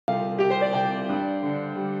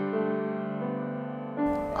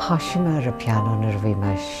Hasime ar a piano nar bhí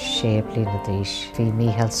me 6 bliana d'aois. Bhí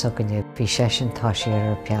mícheal soganne, bhí sesin táisí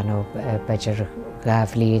ar a piano beidir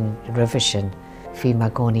gabhlíon rivision. Bhí me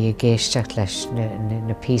gcónaí a géisteach leis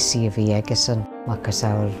na PC a bhí agasan, macas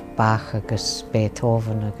áil Bach agus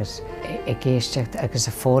Beethoven agus a géisteach agus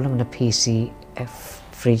a fólam na PC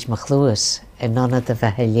Fríd Maclúas in nona de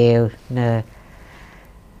bheithe léamh na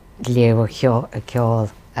léamh a ceáil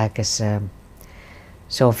agus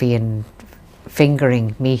so bhíon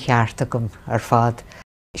fingering mícheartta gom ar fad.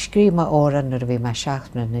 Scríb me óran ar bhí me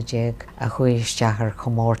 7 a chuisteach ar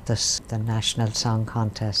Comórtas the National Song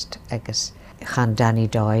Contest agus chan Danny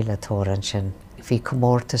Doyle a tóran sin. Bhí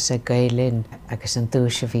Comórtas a Gaelin agus an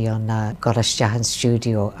dúis a bhí an na golasteach an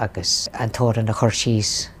stúdio agus an tóran a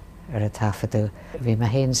chuirsís ar a tafadú. Bhí me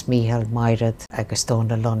héins mícheal mairad agus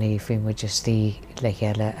tóna lonaí bhí mu justí le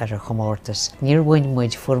chéile ar a Comórtas. Níor bhain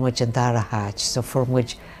muid fuairmuid an dara háit, so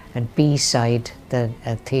fuairmuid an B-side den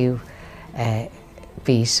tíú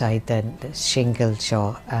B-side den single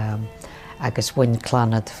seo agus bhain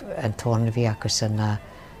clanad an tóna bhí agus an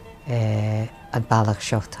bailach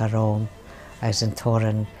seo tá Róm agus an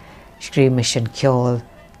tóran scríbe sin ceol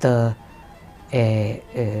de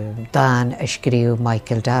Dan a scríú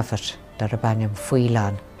Michael David dar a bainneam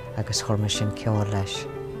Fuileán agus churma sin ceol leis.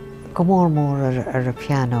 Go mór ar a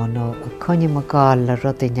piano nó coinne a gáil le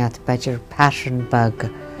rudainneat beidir passion bug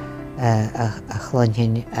a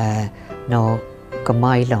chlonhin nó go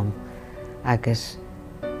mailam agus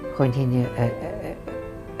chuinne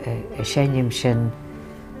a sénim sin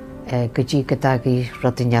go dtí go dagaí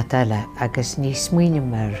rudainneat eile agus ní smaoine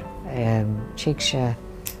mar tí sé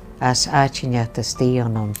as áitineat a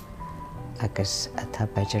stíanam agus atá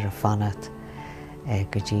beidir a fanat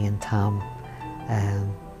go dtí an tam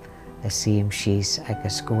a siam síos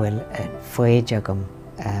agus go bhfuil foiide agam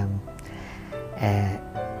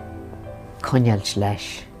coinnealt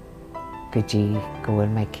leis go dtí go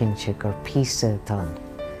bhfuil mé cinse gur píosa atá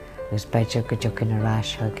agus beidir go dteocann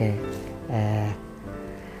arás aga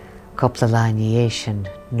coppla láine sin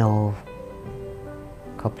nó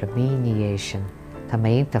coppla míine sin. Tá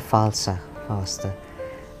mé onanta fáilsa fásta.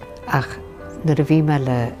 Ach nuair a bhí me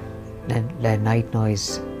le Night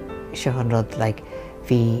Noise seo an rud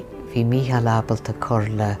bhí mícheal ábalta cur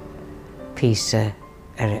le píosa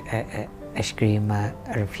a scríoma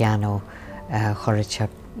ar piano chuirte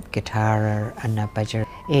gitar anna beidir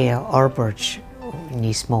orbairt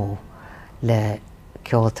níos mó le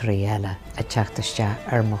ceoltarí eile a teachtaiste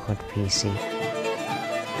ar mo chud PC.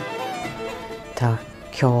 Tá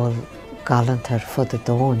ceol galant ar fud a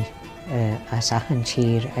dóin as achan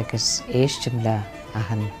tír agus éistim le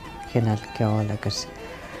achan cineal ceol agus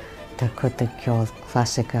tá chud a ceol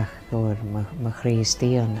clasicach goir mo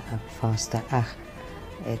chríostíon a fásta ach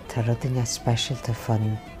tá rudainne speisialta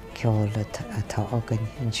fan ceol atá agan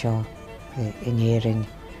an seo in éireann.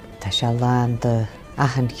 Tá sé lán de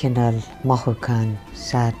achan cineal mothúcán,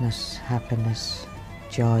 sadness, happiness,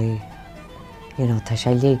 joy, tá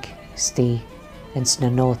sé lig stí ins na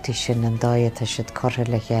nótaí sin an dóid tá siad cortha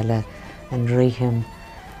le chéile an rithim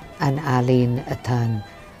an alín atá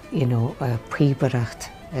príomhaireacht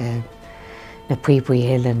na príomhaí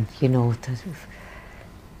héileann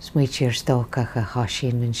smuoitiar stócach a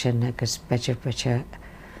thoisíonn sin agus beidir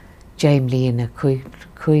déimlíon a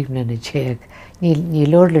cuimhna na déag. Ní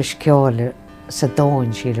leor leis ceol sa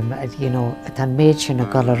dóin sílam atá méid sin a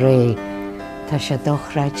gal a ré tá sé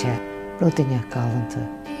dochreide rudainne galanta.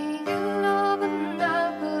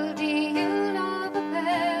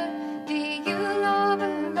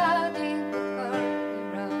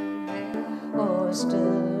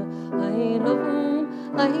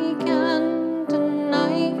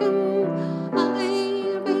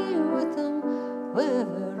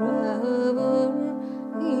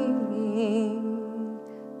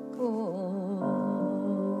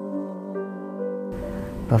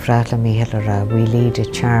 Ba bhreathla mícheal we lead a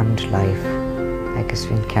charmed life agus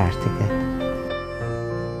bhín ceartaige.